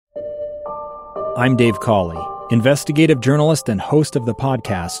I'm Dave Cawley, investigative journalist and host of the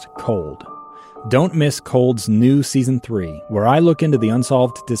podcast Cold. Don't miss Cold's new Season 3, where I look into the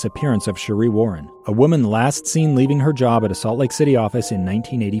unsolved disappearance of Sheree Warren, a woman last seen leaving her job at a Salt Lake City office in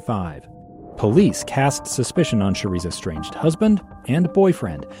 1985. Police cast suspicion on Sheree's estranged husband and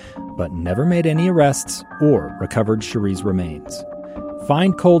boyfriend, but never made any arrests or recovered Sheree's remains.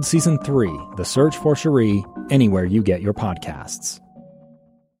 Find Cold Season 3, The Search for Sheree, anywhere you get your podcasts.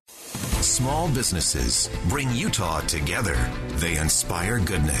 Small businesses bring Utah together. They inspire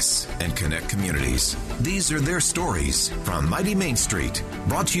goodness and connect communities. These are their stories from Mighty Main Street,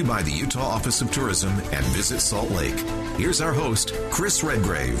 brought to you by the Utah Office of Tourism and Visit Salt Lake. Here's our host, Chris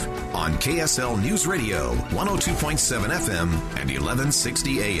Redgrave, on KSL News Radio, 102.7 FM and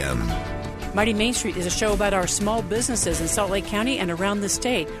 1160 AM. Mighty Main Street is a show about our small businesses in Salt Lake County and around the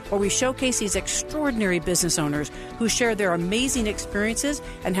state, where we showcase these extraordinary business owners who share their amazing experiences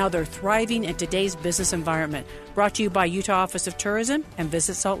and how they're thriving in today's business environment. Brought to you by Utah Office of Tourism and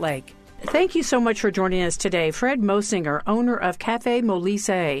Visit Salt Lake. Thank you so much for joining us today. Fred Mosinger, owner of Cafe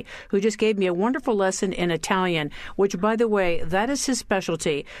Molise, who just gave me a wonderful lesson in Italian, which, by the way, that is his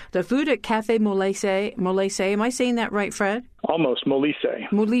specialty. The food at Cafe Molise, am I saying that right, Fred? Almost,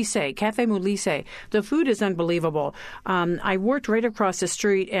 Molise, Cafe Molise. The food is unbelievable. I worked right across the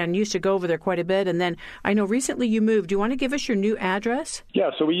street and used to go over there quite a bit. And then I know recently you moved. Do you want to give us your new address?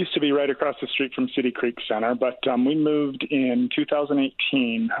 Yeah, so we used to be right across the street from City Creek Center, but we moved in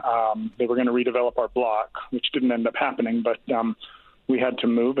 2018. They were going to redevelop our block, which didn't end up happening, but we had to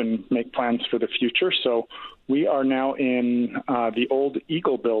move and make plans for the future. So we are now in the old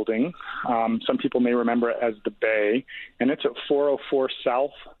Eagle building. Some people may remember it as the Bay, and it's at 404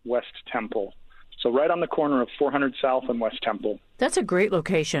 South West Temple. So right on the corner of 400 South and West Temple. That's a great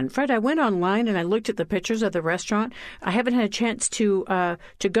location. Fred, I went online and I looked at the pictures of the restaurant. I haven't had a chance to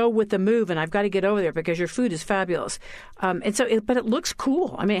go with the move, and I've got to get over there because your food is fabulous. But it looks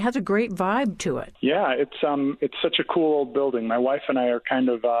cool. I mean, it has a great vibe to it. Yeah, it's such a cool old building. My wife and I are kind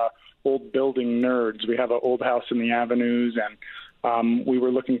of old building nerds. We have an old house in the Avenues, and we were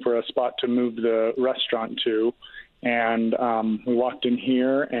looking for a spot to move the restaurant to. And we walked in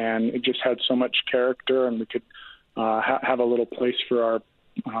here, and it just had so much character, and we could have a little place for our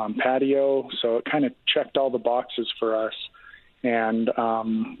patio. So it kind of checked all the boxes for us. And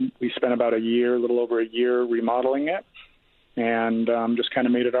we spent about a little over a year remodeling it, and just kind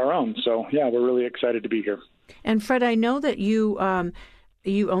of made it our own. So, yeah, we're really excited to be here. And, Fred, I know that you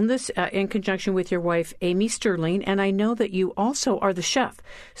own this in conjunction with your wife, Amy Sterling, and I know that you also are the chef.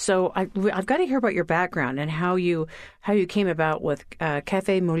 So I've got to hear about your background and how you came about with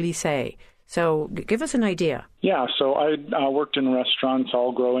Cafe Molise. So give us an idea. Yeah, so I worked in restaurants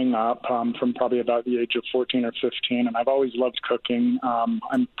all growing up from probably about the age of 14 or 15, and I've always loved cooking.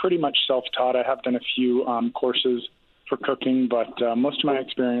 I'm pretty much self-taught. I have done a few courses for cooking, but most of my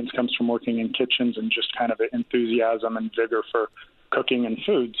experience comes from working in kitchens and just kind of enthusiasm and vigor for cooking and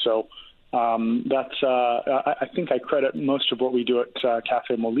food. So I think I credit most of what we do at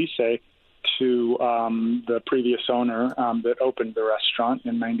Cafe Molise to the previous owner that opened the restaurant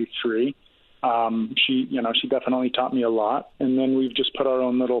in '93. She definitely taught me a lot, and then we've just put our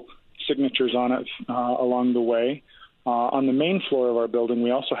own little signatures on it along the way. On the main floor of our building,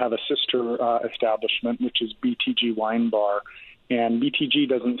 we also have a sister establishment, which is BTG Wine Bar. And BTG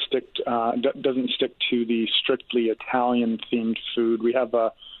doesn't stick to the strictly Italian-themed food. We have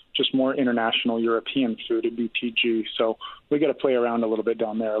just more international European food at BTG. So we got to play around a little bit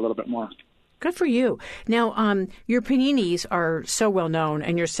down there, a little bit more. Good for you. Now, your paninis are so well known,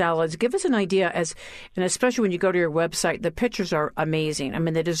 and your salads. Give us an idea, and especially when you go to your website, the pictures are amazing. I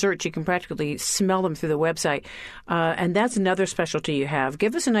mean, the desserts, you can practically smell them through the website. And that's another specialty you have.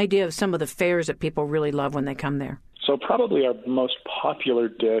 Give us an idea of some of the fares that people really love when they come there. So probably our most popular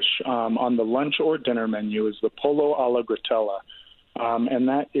dish on the lunch or dinner menu is the Pollo alla Gratella. And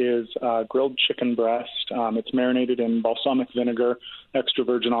that is grilled chicken breast. It's marinated in balsamic vinegar, extra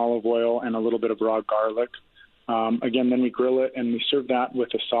virgin olive oil, and a little bit of raw garlic. Again, then we grill it, and we serve that with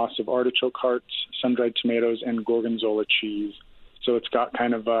a sauce of artichoke hearts, sun-dried tomatoes, and gorgonzola cheese. So it's got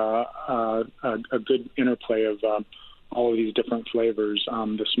kind of a good interplay of all of these different flavors,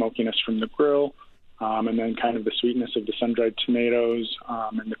 the smokiness from the grill, and then kind of the sweetness of the sun-dried tomatoes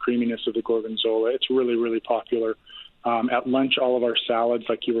and the creaminess of the gorgonzola. It's really, really popular. At lunch, all of our salads,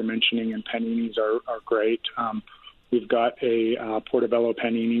 like you were mentioning, and paninis are great. We've got a portobello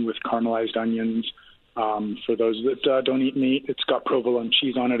panini with caramelized onions. For those that don't eat meat, it's got provolone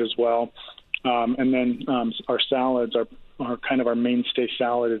cheese on it as well. And then our salads are kind of our mainstay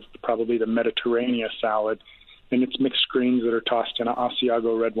salad is probably the Mediterranean salad. And it's mixed greens that are tossed in an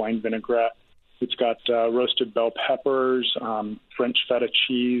Asiago red wine vinaigrette. It's got roasted bell peppers, French feta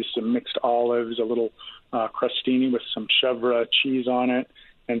cheese, some mixed olives, a little crostini with some chèvre cheese on it,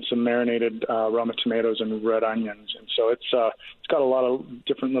 and some marinated Roma tomatoes and red onions. And so it's got a lot of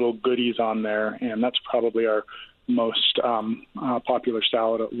different little goodies on there, and that's probably our most popular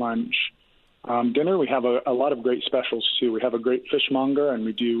salad at lunch. Dinner, we have a lot of great specials, too. We have a great fishmonger, and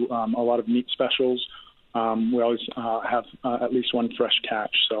we do a lot of meat specials. We always have at least one fresh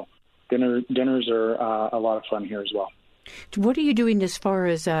catch. So dinners are a lot of fun here as well. What are you doing as far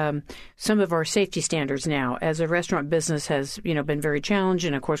as some of our safety standards now? As a restaurant business has, been very challenged,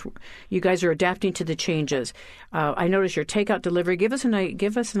 and of course, you guys are adapting to the changes. I notice your takeout delivery. Give us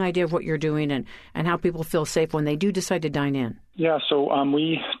an idea of what you're doing and how people feel safe when they do decide to dine in. Yeah, so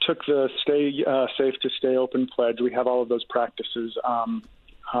we took the Stay Safe to Stay Open pledge. We have all of those practices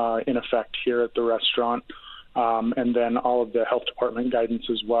in effect here at the restaurant, and then all of the health department guidance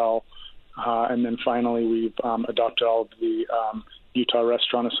as well. And then finally, we've adopted all of the Utah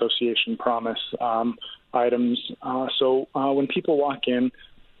Restaurant Association promise items. So when people walk in,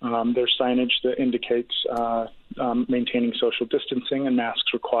 there's signage that indicates maintaining social distancing and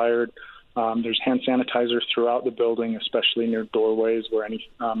masks required. There's hand sanitizer throughout the building, especially near doorways where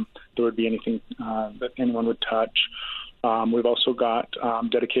there would be anything that anyone would touch. We've also got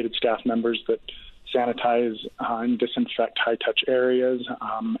dedicated staff members that sanitize and disinfect high-touch areas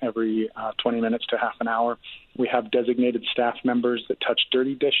every 20 minutes to half an hour. We have designated staff members that touch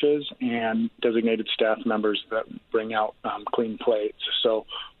dirty dishes and designated staff members that bring out clean plates. So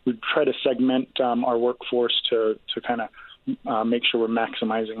we try to segment our workforce to kind of make sure we're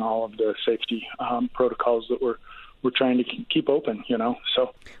maximizing all of the safety protocols that we're trying to keep open,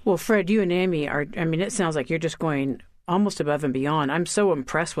 So, well, Fred, you and Amy it sounds like you're just going almost above and beyond. I'm so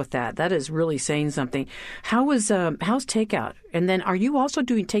impressed with that. That is really saying something. How's takeout? And then are you also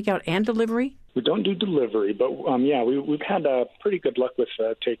doing takeout and delivery? We don't do delivery, but we've had pretty good luck with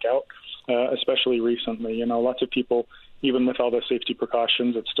takeout, especially recently. Lots of people, even with all the safety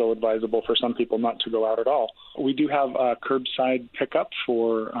precautions, it's still advisable for some people not to go out at all. We do have curbside pickup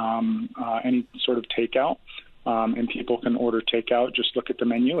for any sort of takeout, and people can order takeout. Just look at the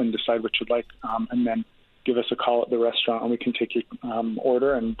menu and decide what you'd like, and then give us a call at the restaurant, and we can take your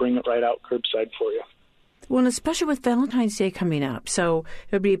order and bring it right out curbside for you. Well, and especially with Valentine's Day coming up, so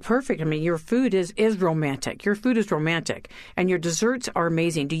it would be perfect. Your food is romantic. Your food is romantic, and your desserts are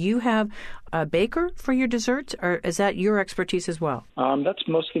amazing. Do you have a baker for your desserts, or is that your expertise as well? That's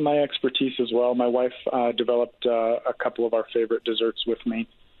mostly my expertise as well. My wife developed a couple of our favorite desserts with me,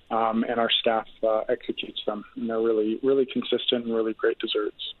 and our staff executes them. And they're really, really consistent and really great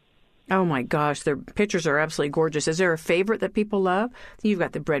desserts. Oh, my gosh. Their pictures are absolutely gorgeous. Is there a favorite that people love? You've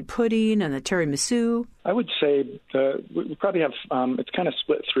got the bread pudding and the tiramisu. I would say we probably have it's kind of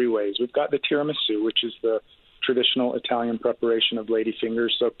split three ways. We've got the tiramisu, which is the traditional Italian preparation of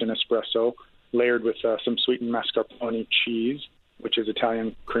ladyfingers soaked in espresso, layered with some sweetened mascarpone cheese, which is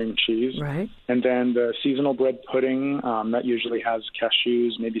Italian cream cheese. Right. And then the seasonal bread pudding, that usually has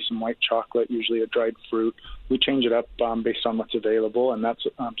cashews, maybe some white chocolate, usually a dried fruit. We change it up based on what's available, and that's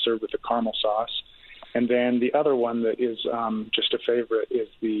served with a caramel sauce. And then the other one that is just a favorite is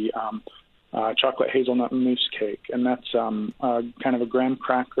the chocolate hazelnut mousse cake, and that's kind of a graham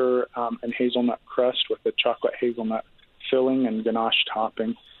cracker and hazelnut crust with a chocolate hazelnut filling and ganache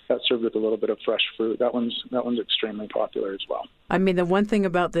topping. That's served with a little bit of fresh fruit. That one's extremely popular as well. The one thing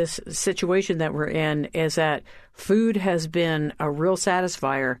about this situation that we're in is that food has been a real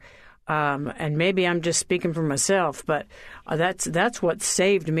satisfier. And maybe I'm just speaking for myself, but that's what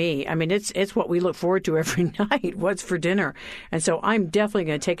saved me. It's what we look forward to every night. What's for dinner? And so I'm definitely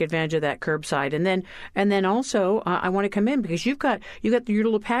going to take advantage of that curbside. And then also I want to come in because you got your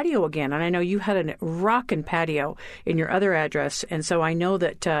little patio again, and I know you had a rockin' patio in your other address, and so I know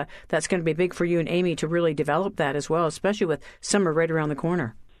that that's going to be big for you and Amy to really develop that as well, especially with summer right around the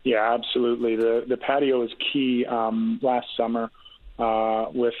corner. Yeah, absolutely. The patio is key. Last summer,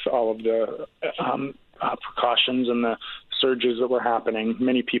 with all of the precautions and the surges that were happening,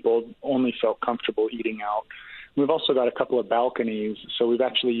 many people only felt comfortable eating out. We've also got a couple of balconies, so we've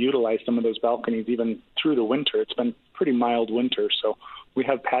actually utilized some of those balconies even through the winter. It's been pretty mild winter, so we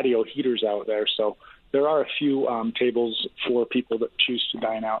have patio heaters out there. So there are a few tables for people that choose to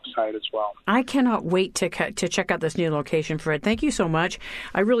dine outside as well. I cannot wait to check out this new location, Fred. Thank you so much.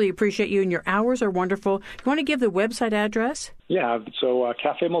 I really appreciate you, and your hours are wonderful. Do you want to give the website address? Yeah, so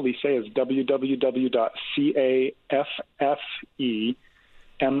Cafe Molise is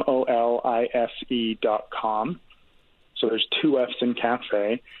www.caffemolise.com. So there's two F's in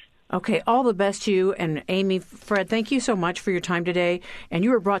cafe. Okay, all the best to you. And Amy, Fred, thank you so much for your time today. And you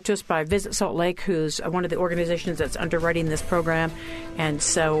were brought to us by Visit Salt Lake, who's one of the organizations that's underwriting this program. And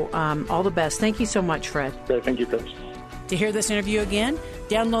so all the best. Thank you so much, Fred. Great. Thank you, Chris. To hear this interview again,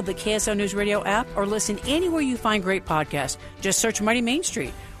 download the KSL News Radio app or listen anywhere you find great podcasts. Just search Mighty Main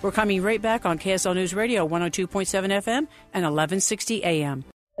Street. We're coming right back on KSL News Radio, 102.7 FM and 1160 AM.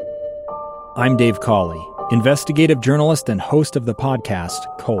 I'm Dave Cawley, investigative journalist and host of the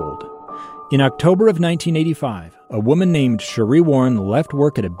podcast Cold. In October of 1985, a woman named Cherie Warren left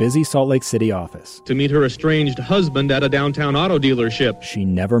work at a busy Salt Lake City office to meet her estranged husband at a downtown auto dealership. She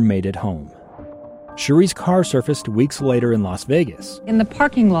never made it home. Cherie's car surfaced weeks later in Las Vegas. In the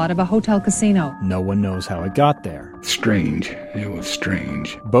parking lot of a hotel casino. No one knows how it got there. Strange. It was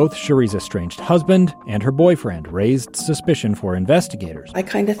strange. Both Cherie's estranged husband and her boyfriend raised suspicion for investigators. I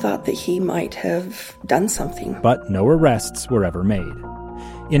kind of thought that he might have done something. But no arrests were ever made.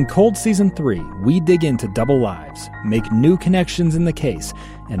 In Cold Season 3, we dig into double lives, make new connections in the case,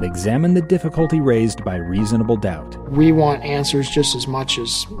 and examine the difficulty raised by reasonable doubt. We want answers just as much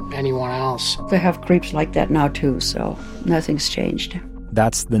as anyone else. They have creeps like that now too, so nothing's changed.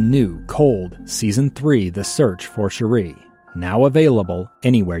 That's the new Cold Season 3, The Search for Cherie, now available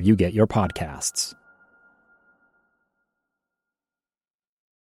anywhere you get your podcasts.